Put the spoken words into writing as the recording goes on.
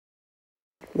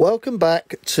Welcome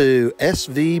back to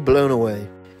SV Blown Away.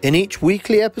 In each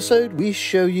weekly episode, we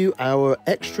show you our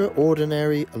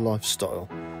extraordinary lifestyle.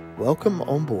 Welcome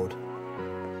on board.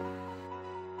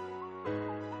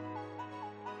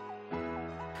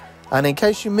 And in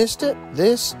case you missed it,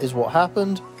 this is what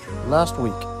happened last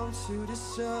week.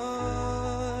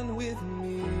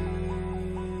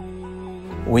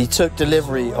 We took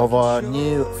delivery of our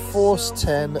new Force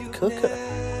 10 cooker.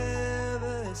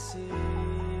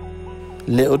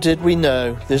 Little did we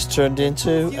know, this turned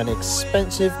into an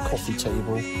expensive coffee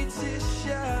table.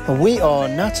 We are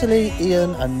Natalie,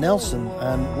 Ian and Nelson,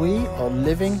 and we are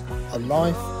living a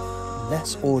life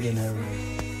less ordinary.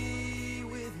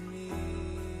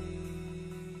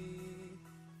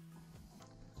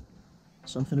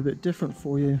 Something a bit different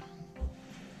for you.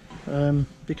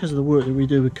 Because of the work that we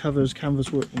do with covers,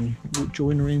 canvas work and wood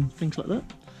joinery and things like that,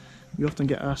 we often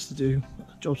get asked to do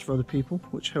jobs for other people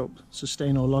which help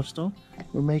sustain our lifestyle.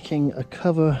 We're making a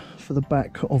cover for the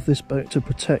back of this boat to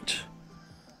protect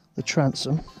the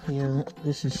transom. Yeah,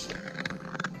 this is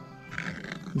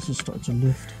starting to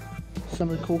lift. Some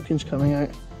of the caulking's coming out.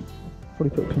 Probably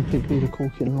put a complete bead of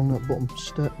caulking along that bottom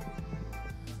step.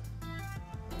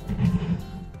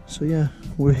 So yeah,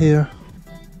 we're here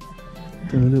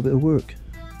doing a little bit of work.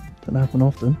 Doesn't happen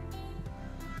often.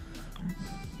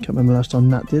 Can't remember the last time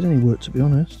Nat did any work, to be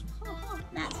honest.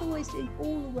 Nat's always doing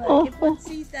all the work. Everyone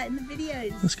sees that in the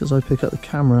videos. That's because I pick up the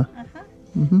camera.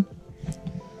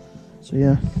 So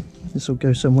yeah, this will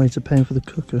go some way to paying for the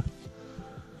cooker.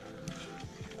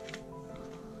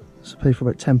 This will pay for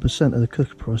about 10% of the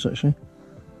cooker price, actually.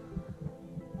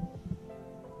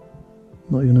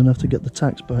 Not even enough to get the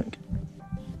tax back.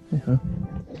 Yeah.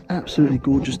 Absolutely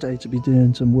gorgeous day to be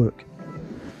doing some work.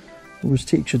 Always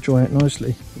teach you to dry it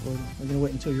nicely. I'm going to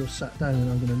wait until you're sat down and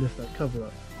I'm going to lift that cover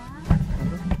up.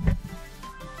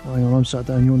 Oh, hang on, I'm sat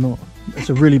down, you're not. It's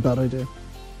a really bad idea.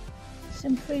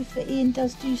 Some proof that Ian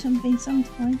does do something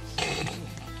sometimes.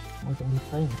 I'm going to be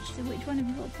famous. So which one have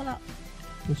you got to pull up?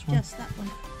 This one. Just that one.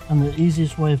 And the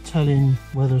easiest way of telling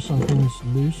whether something's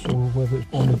loose or whether it's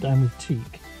bonded down with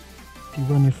teak, if you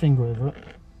run your finger over it.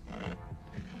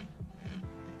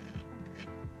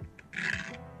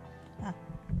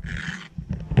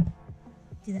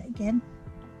 Do that again.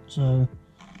 So,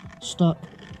 stuck,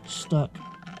 stuck,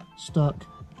 stuck,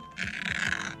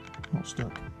 not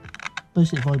stuck.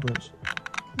 Basically it vibrates.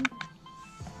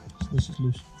 So this is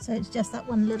loose. So it's just that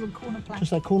one little corner plank. Just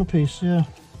that corner piece, yeah.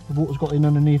 The water's got in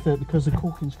underneath it because the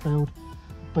caulking's failed.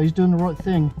 But he's doing the right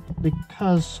thing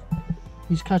because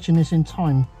he's catching this in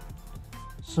time.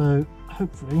 So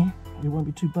hopefully it won't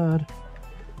be too bad.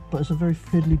 But it's a very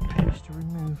fiddly piece to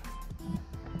remove.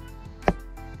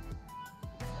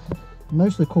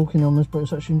 Most of the caulking on this boat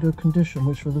is actually in good condition,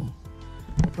 which for the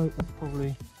boat that's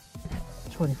probably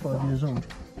 25 years old.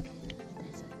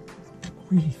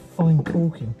 Really fine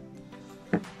caulking.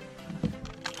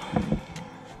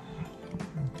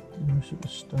 Most of the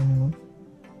stone off.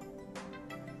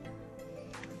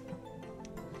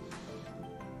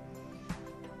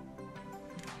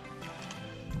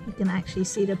 You can actually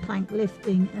see the plank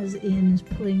lifting as Ian is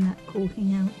pulling that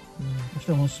caulking out. I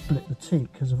still want to split the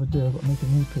teak because if I do I've got to make a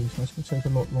new piece and it's going to take a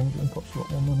lot longer and cost a lot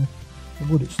more money. The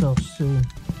wood itself is still in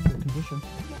good condition.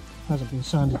 Hasn't been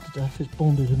sanded to death, it's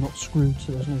bonded and not screwed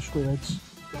so there's no screw heads.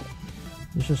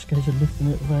 It's just a case of lifting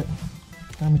it without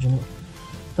damaging it.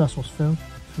 That's what's failed.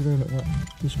 Through there like that.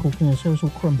 This caulking is here, it's all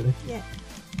crumbly. Yeah.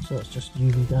 So that's just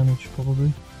UV damage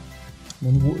probably.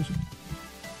 And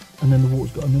then the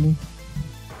water's got underneath.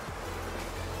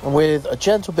 And with a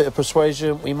gentle bit of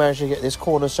persuasion, we managed to get this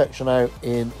corner section out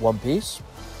in one piece.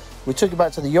 We took it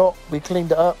back to the yacht, we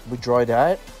cleaned it up, we dried it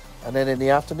out, and then in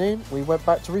the afternoon, we went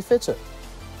back to refit it.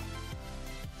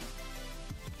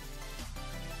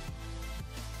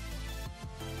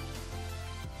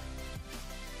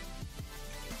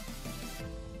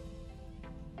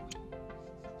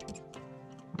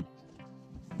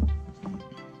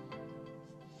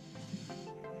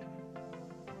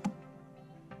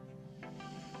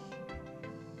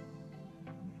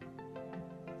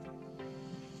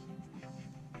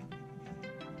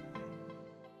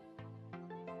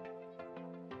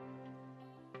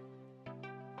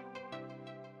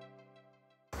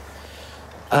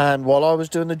 And while I was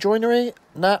doing the joinery,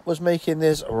 Nat was making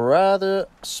this rather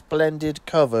splendid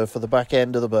cover for the back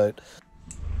end of the boat.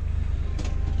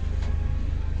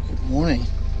 Good morning.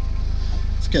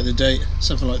 Forget the date,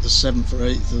 something like the 7th or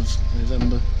 8th of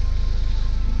November.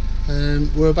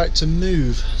 And we're about to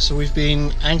move. So we've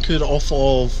been anchored off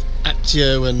of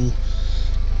Actio and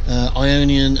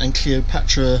Ionian and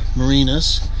Cleopatra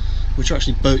marinas, which are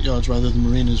actually boatyards rather than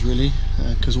marinas really,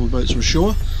 because all the boats are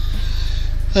ashore.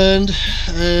 And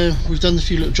we've done the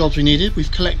few little jobs we needed.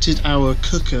 We've collected our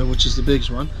cooker, which is the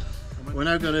biggest one. We're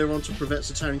now going over onto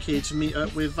Preveza Town Key to meet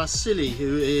up with Vasily,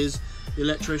 who is the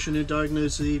electrician who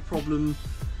diagnosed the problem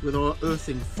with our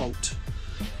earthing fault.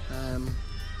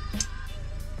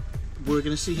 We're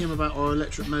going to see him about our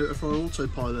electric motor for our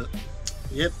autopilot.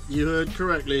 Yep, you heard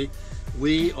correctly.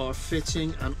 We are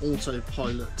fitting an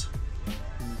autopilot.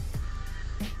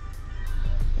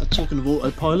 Talking of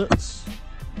autopilots.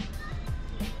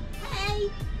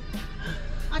 Hey!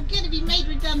 I'm going to be made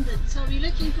redundant, so I'll be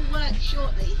looking for work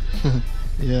shortly.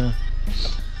 Yeah.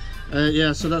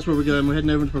 Yeah, so that's where we're going. We're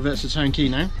heading over to Preveza Town Key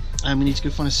now. And we need to go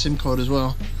find a SIM card as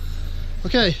well.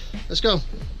 Okay, let's go.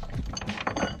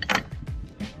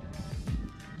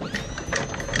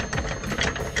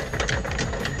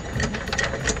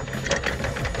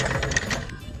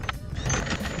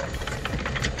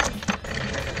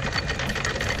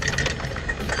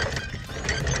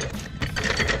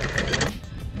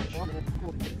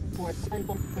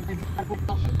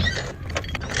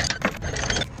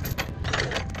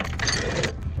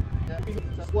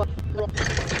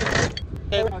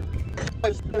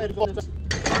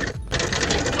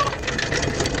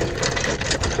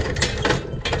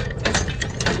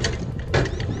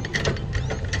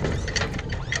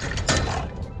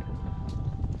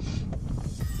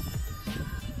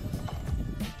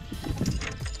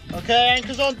 Okay,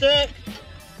 anchors on deck.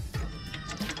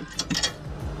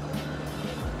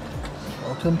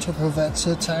 Welcome to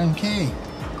Preveza Town Key.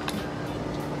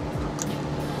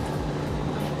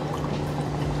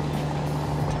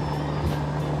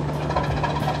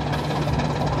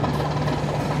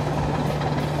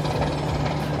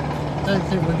 I don't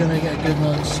think we're going to get a good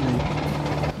night's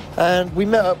sleep. And we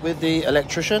met up with the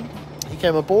electrician. He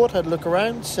came aboard, had a look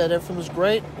around, said everything was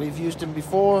great. We've used him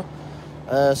before.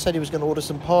 Said he was going to order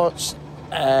some parts,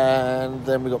 and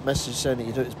then we got message saying that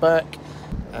he'd do his back,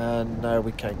 and now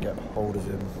we can't get hold of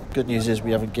him. Good news is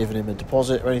we haven't given him a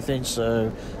deposit or anything,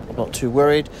 so I'm not too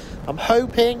worried. I'm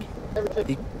hoping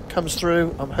he comes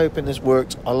through. I'm hoping this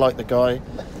worked. I like the guy.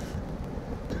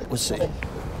 We'll see.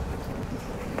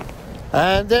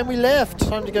 And then we left.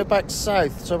 Time to go back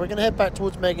south. So we're going to head back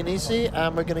towards Meganisi,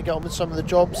 and we're going to get on with some of the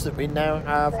jobs that we now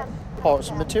have parts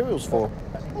and materials for.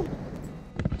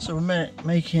 So we're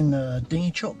making dinghy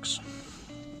chocks,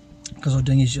 because our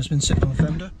dinghy's just been sitting on the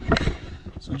fender.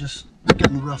 So I'm just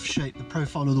getting the rough shape, the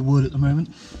profile of the wood at the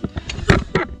moment.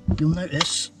 You'll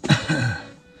notice that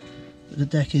the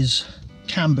deck is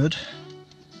cambered.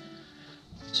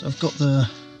 So I've got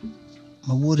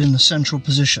my wood in the central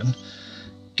position,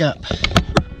 gap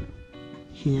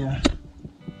here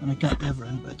and a gap the other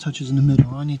end, but it touches in the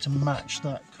middle. I need to match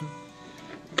that.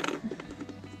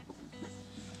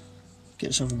 Get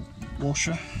yourself a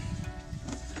washer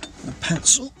and a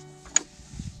pencil.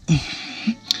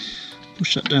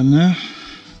 Push that down there.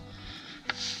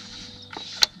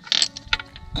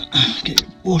 Get your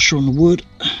washer on the wood.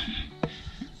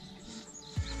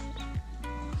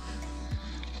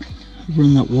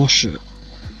 Run that washer.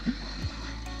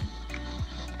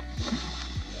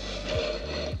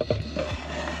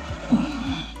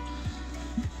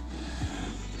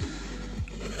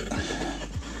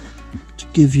 To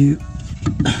give you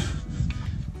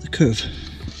the curve.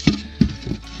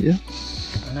 Yeah.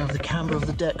 I now have the camber of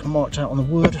the deck marked out on the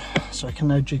wood, so I can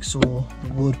now jigsaw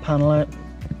the wood panel out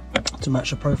to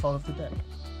match the profile of the deck.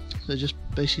 So just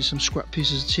basically some scrap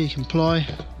pieces of teak and ply.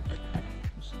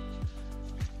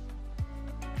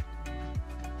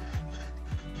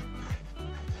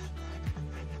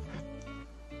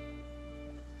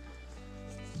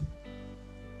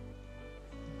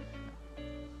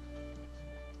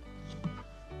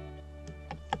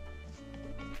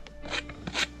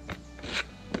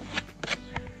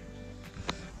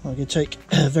 I can take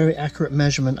a very accurate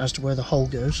measurement as to where the hole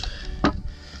goes.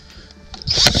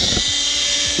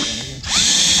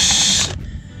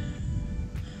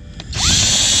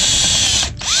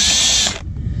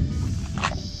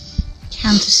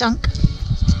 Countersunk.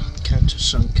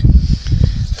 Countersunk.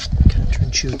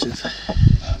 Counterintuitive.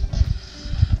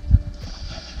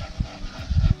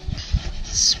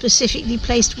 Specifically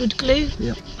placed wood glue.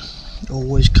 Yep.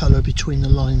 Always colour between the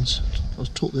lines. I was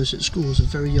taught this at school as a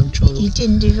very young child. You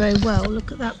didn't do very well.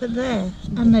 Look at that bit there.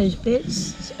 And those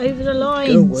bits. It's over the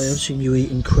lines. Go away, I've seen you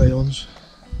eating crayons.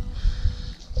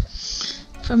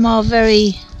 From our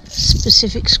very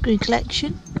specific screw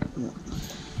collection.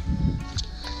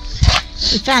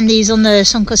 We found these on the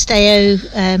San Costeo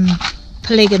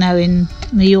Polygono in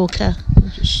Mallorca.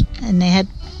 And they had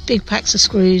big packs of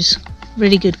screws.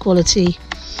 Really good quality.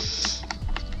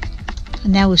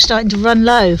 And now we're starting to run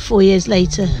low 4 years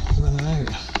later. Running out.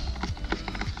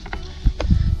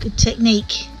 Good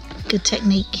technique. Good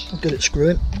technique. I'm good at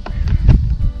screwing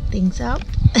things up.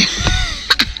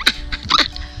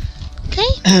 Okay.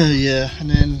 Yeah, and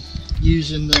then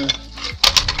using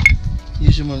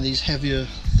one of these heavier,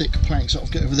 thick planks that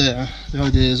I've got over there. The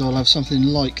idea is I'll have something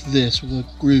like this with a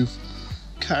groove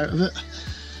cut out of it,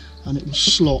 and it will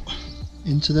slot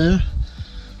into there,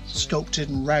 sculpted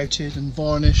and routed and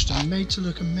varnished and made to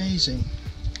look amazing.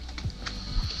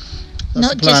 That's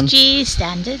Not just GE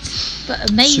standards, but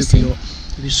amazing. Super yacht.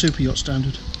 It'll be super yacht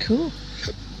standard. Cool.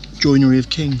 Joinery of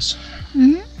kings.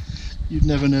 Mm-hmm. You'd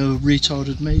never know a retard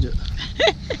had made it.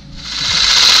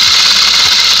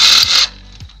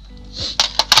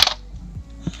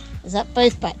 Is that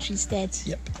both batteries dead?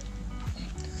 Yep.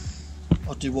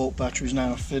 Our DeWalt batteries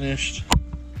now are finished.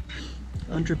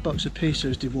 $100 a piece,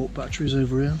 those DeWalt batteries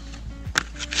over here.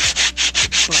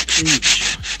 $1 each.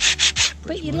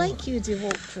 But you like your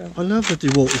DeWalt drill. I love the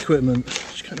DeWalt equipment.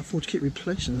 Just can't afford to keep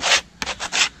replacing it.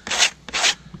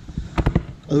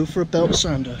 Oh, for a belt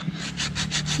sander.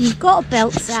 You've got a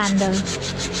belt sander.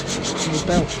 More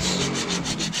belts.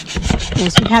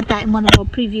 Yes, we had that in one of our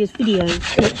previous video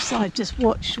clips I've just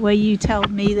watched, where you told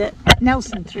me that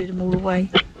Nelson threw them all away.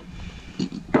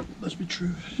 Must be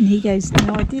true. And he goes,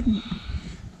 no, I didn't.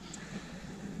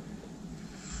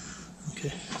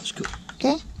 Okay, that's good.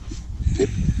 Okay.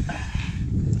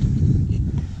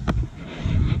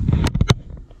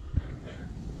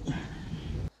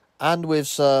 And with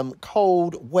some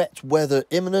cold, wet weather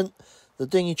imminent, the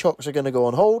dinghy chocks are going to go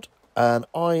on hold, and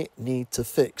I need to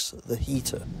fix the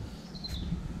heater.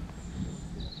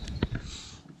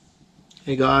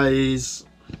 Hey guys,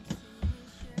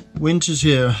 winter's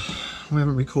here. We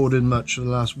haven't recorded much for the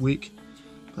last week,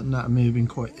 but Nat and me have been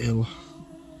quite ill.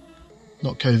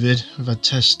 Not COVID, we've had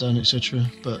tests done, etc.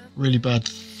 But really bad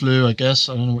flu, I guess.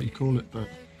 I don't know what you call it, but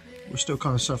we're still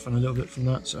kind of suffering a little bit from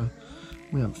that, so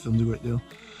we haven't filmed a great deal.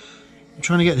 I'm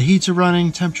trying to get the heater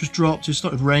running, temperatures dropped, it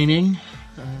started raining.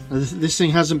 This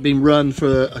thing hasn't been run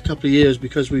for a couple of years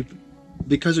because of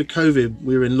COVID.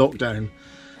 We were in lockdown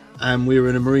and we were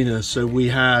in a marina, so we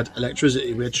had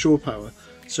electricity, we had shore power,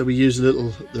 so we used the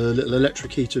little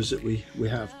electric heaters that we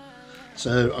have.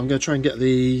 So I'm going to try and get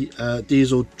the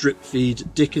diesel drip feed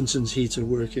Dickinson's heater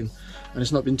working, and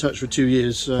it's not been touched for 2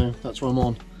 years, so that's why I'm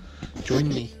on. Join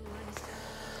me.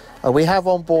 We have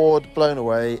on board, blown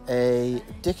away, a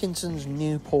Dickinson's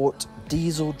Newport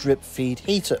diesel drip feed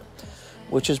heater,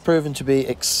 which has proven to be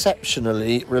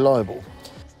exceptionally reliable.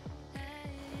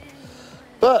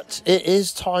 But it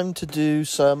is time to do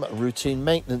some routine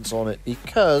maintenance on it,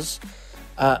 because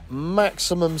at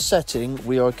maximum setting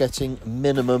we are getting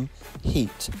minimum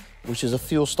heat, which is a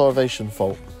fuel starvation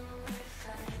fault.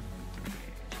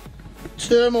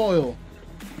 Turmoil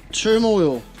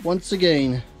once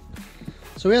again.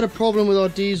 So we had a problem with our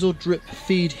diesel drip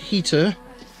feed heater.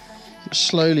 It's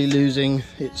slowly losing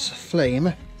its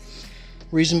flame.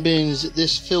 Reason being is that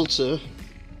this filter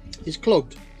is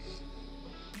clogged.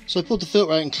 So I pulled the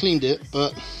filter out and cleaned it,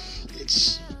 but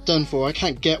it's done for. I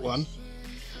can't get one.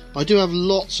 I do have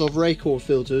lots of Raycor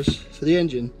filters for the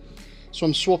engine, so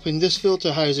I'm swapping this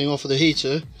filter housing off of the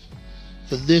heater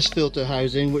for this filter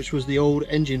housing, which was the old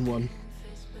engine one.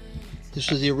 This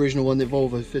was the original one that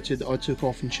Volvo fitted that I took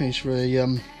off and changed for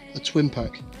a twin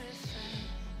pack.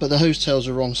 But the hose tails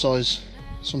are wrong size,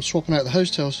 so I'm swapping out the hose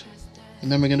tails,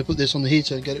 and then we're going to put this on the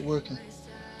heater and get it working.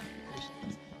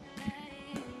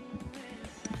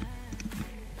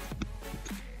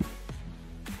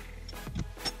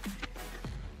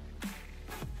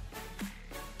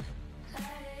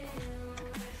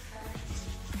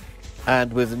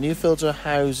 And with the new filter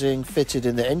housing fitted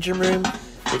in the engine room,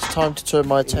 it's time to turn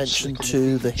my attention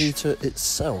to the heater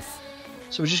itself.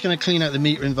 So we're just going to clean out the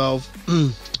metering valve.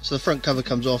 So the front cover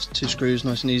comes off, 2 screws,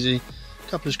 nice and easy. A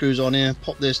couple of screws on here,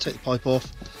 pop this, take the pipe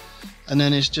off, and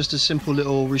then it's just a simple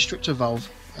little restrictor valve.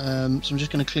 So I'm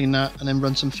just going to clean that and then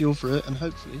run some fuel through it, and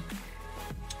hopefully.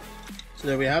 So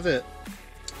there we have it.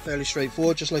 Fairly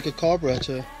straightforward, just like a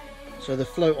carburetor. So the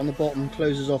float on the bottom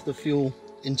closes off the fuel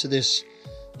into this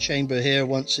chamber here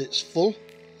once it's full,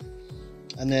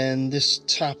 and then this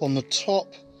tap on the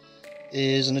top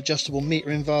is an adjustable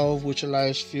metering valve which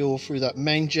allows fuel through that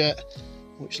main jet,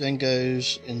 which then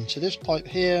goes into this pipe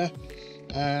here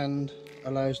and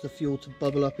allows the fuel to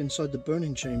bubble up inside the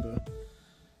burning chamber.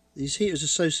 These heaters are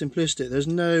so simplistic, there's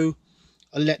no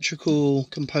electrical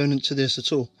component to this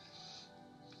at all.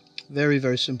 Very,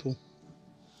 very simple.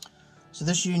 So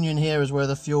this union here is where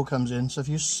the fuel comes in, so if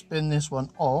you spin this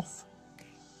one off,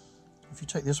 if you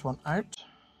take this one out,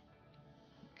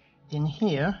 in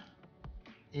here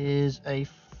is a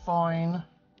fine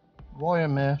wire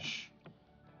mesh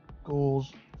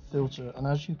gauze filter, and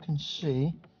as you can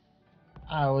see,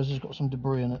 ours has got some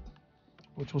debris in it,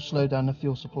 which will slow down the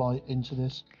fuel supply into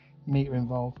this metering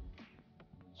valve.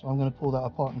 So I'm going to pull that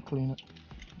apart and clean it.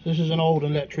 So this is an old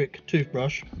electric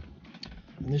toothbrush,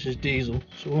 and this is diesel.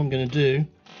 So all I'm going to do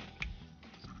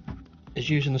is,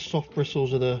 using the soft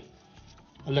bristles of the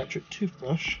electric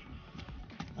toothbrush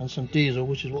and some diesel,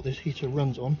 which is what this heater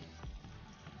runs on,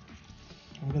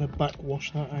 I'm going to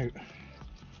backwash that out.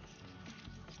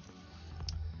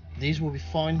 These will be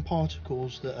fine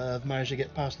particles that have managed to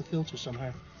get past the filter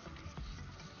somehow.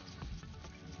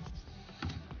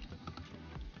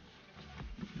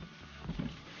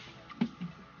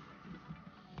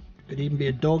 Could even be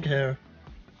a dog hair.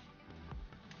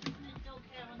 No dog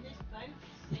hair on this boat.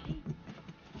 See?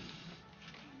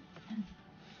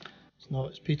 It's not,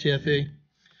 it's PTFE.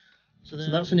 So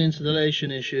that's an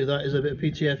installation issue. That is a bit of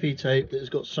PTFE tape that has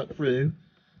got sucked through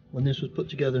when this was put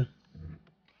together.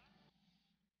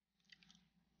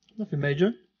 Nothing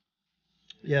major.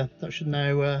 Yeah, that should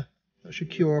now that should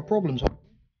cure our problems.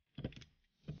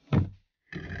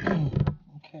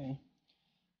 Okay.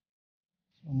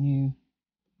 So new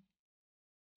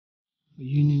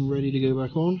union ready to go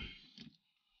back on.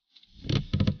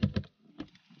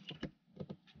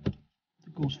 The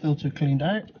gauze filter cleaned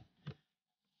out.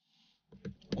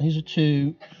 These are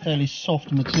two fairly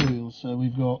soft materials, so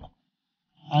we've got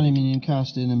aluminium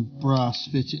casting and brass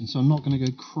fitting, so I'm not going to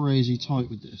go crazy tight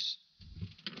with this.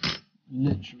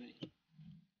 Literally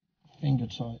finger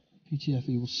tight.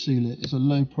 PTFE will seal it. It's a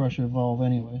low pressure valve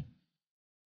anyway,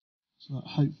 so that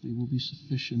hopefully will be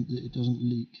sufficient that it doesn't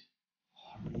leak.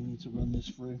 I really need to run this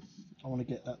through. I want to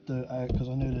get that dirt out because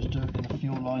I know there's dirt in the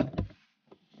fuel line.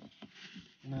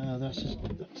 No, that's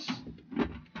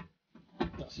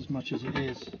as much as it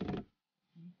is.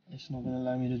 It's not going to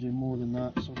allow me to do more than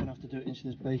that, so I'm going to have to do it into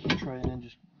this baking tray and then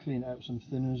just clean it out with some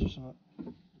thinners or something.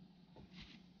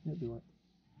 It'll be right.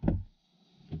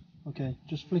 Okay,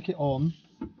 just flick it on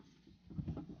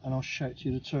and I'll shout to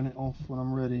you to turn it off when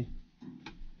I'm ready.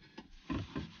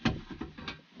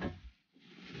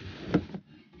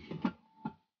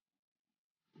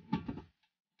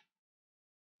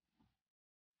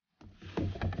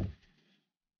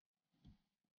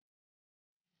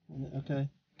 Okay,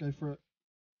 go for it.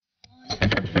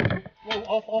 Whoa,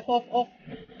 off.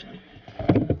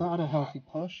 That had a healthy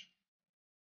push.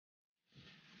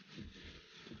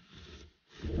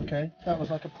 Okay, that was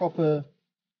like a proper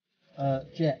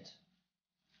jet.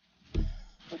 I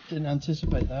didn't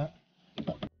anticipate that.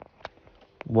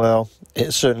 Well,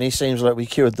 it certainly seems like we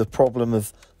cured the problem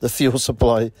of the fuel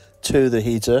supply to the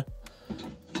heater.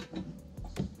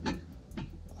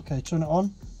 Okay, turn it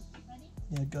on.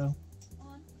 Ready? Yeah, go. On.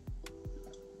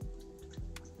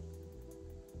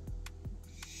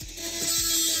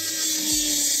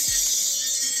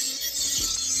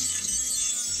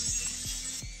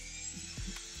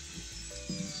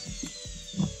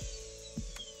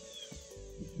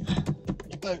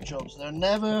 Boat jobs, they're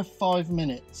never 5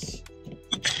 minutes.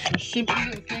 Simple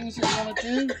little things that you want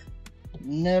to do,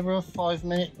 never a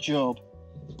 5-minute job.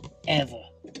 Ever.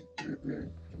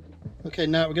 Okay,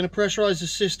 now we're going to pressurize the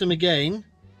system again.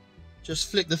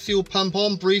 Just flick the fuel pump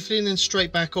on briefly and then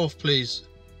straight back off, please.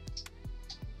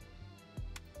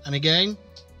 And again.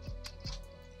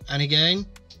 And again.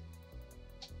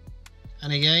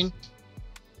 And again.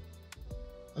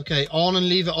 Okay, on and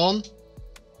leave it on.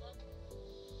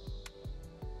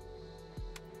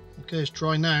 Okay, it's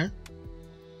dry now.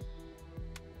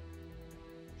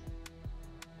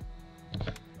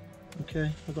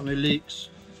 Okay, I've got no leaks.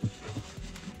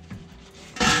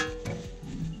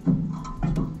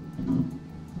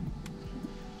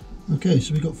 Okay,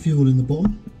 so we've got fuel in the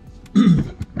bottom.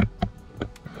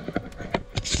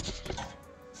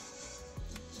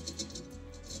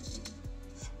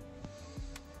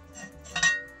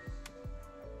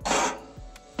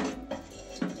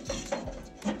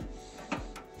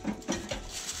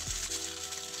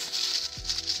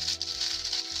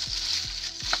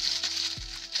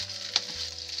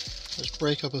 Let's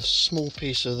break up a small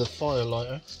piece of the fire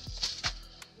lighter.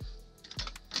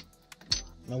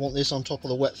 And I want this on top of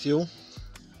the wet fuel,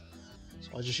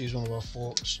 so I just use one of our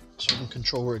forks so I can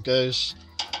control where it goes.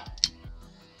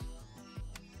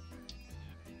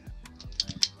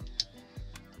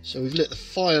 So we've lit the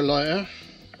fire lighter,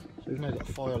 so we've now got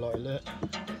the fire lighter lit.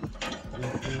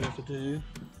 What we have to do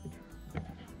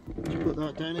is put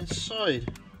that down inside,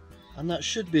 and that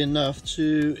should be enough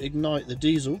to ignite the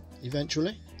diesel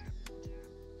eventually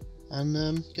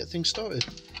and get things started.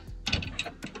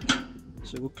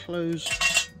 So we'll close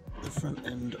the front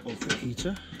end of the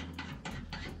heater,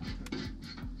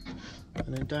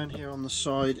 and then down here on the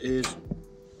side is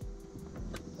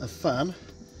a fan,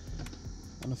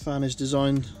 and the fan is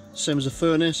designed same as a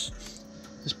furnace.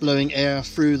 It's blowing air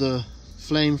through the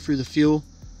flame, through the fuel,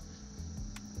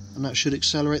 and that should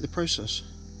accelerate the process.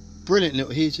 Brilliant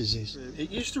little heaters these.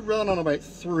 It used to run on about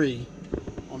 3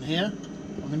 on here,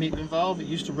 on the metering valve. It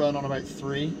used to run on about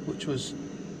 3, which was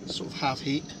sort of half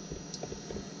heat.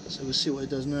 So we'll see what it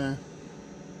does now.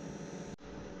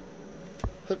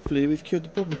 Hopefully we've cured the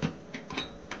problem.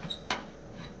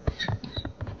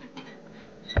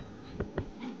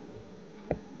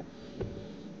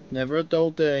 Never a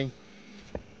dull day.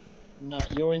 Nat,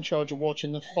 you're in charge of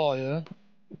watching the fire,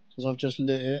 because I've just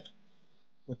lit it.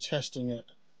 We're testing it,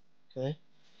 okay?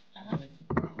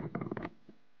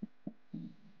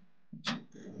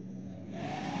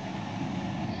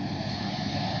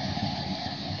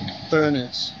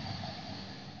 Furnace.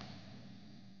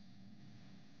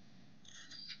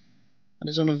 And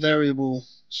it's on a variable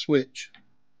switch.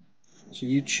 So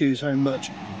you choose how much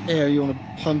air you want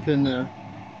to pump in there.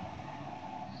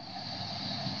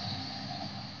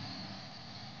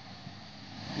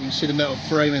 You can see the metal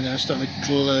frame in there starting to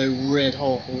glow red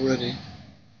hot already.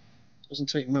 Doesn't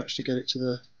take much to get it to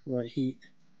the right heat.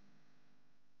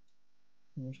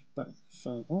 I'll just back the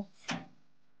fan off.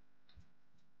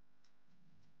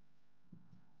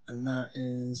 And that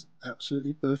is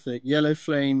absolutely perfect. Yellow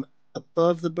flame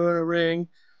above the burner ring,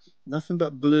 nothing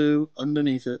but blue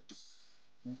underneath it.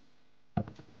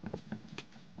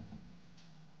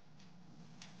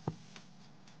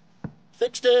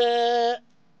 Fixed it!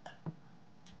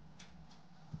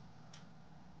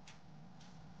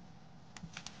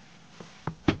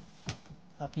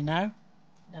 Happy now?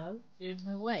 No, you're in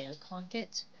my way. I can't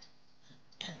get.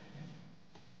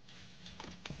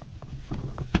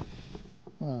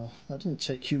 Well, that didn't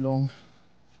take you long.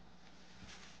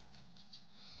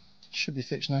 Should be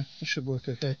fixed now. It should work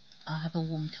okay. I'll have a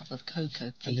warm cup of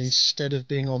cocoa, please. And instead of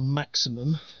being on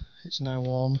maximum, it's now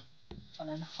on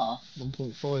 1.5.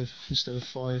 1.5 instead of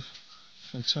 5.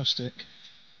 Fantastic.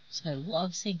 So what I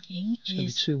was thinking It's going to be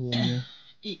is, too warm here.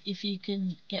 if you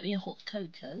can get me a hot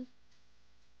cocoa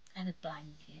and a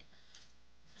blanket,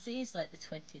 because it is like the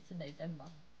 20th of November.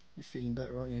 You're feeling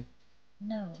better, aren't you?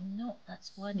 No, I'm not.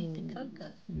 That's why I need the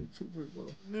cocoa. You feel very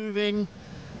well. Moving.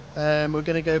 We're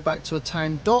going to go back to a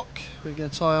town dock. We're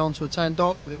going to tie on to a town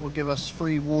dock that will give us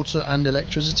free water and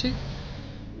electricity.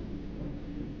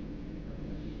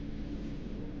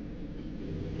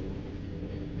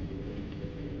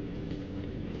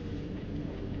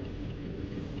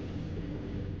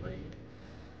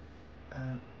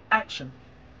 Action.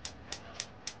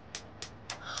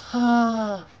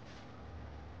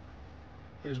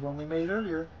 Here's one we made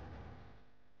earlier.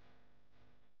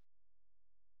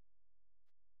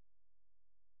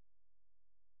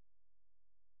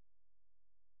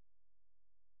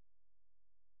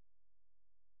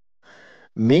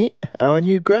 Meet our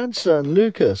new grandson,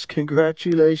 Lucas.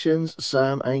 Congratulations,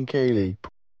 Sam and Kaylee.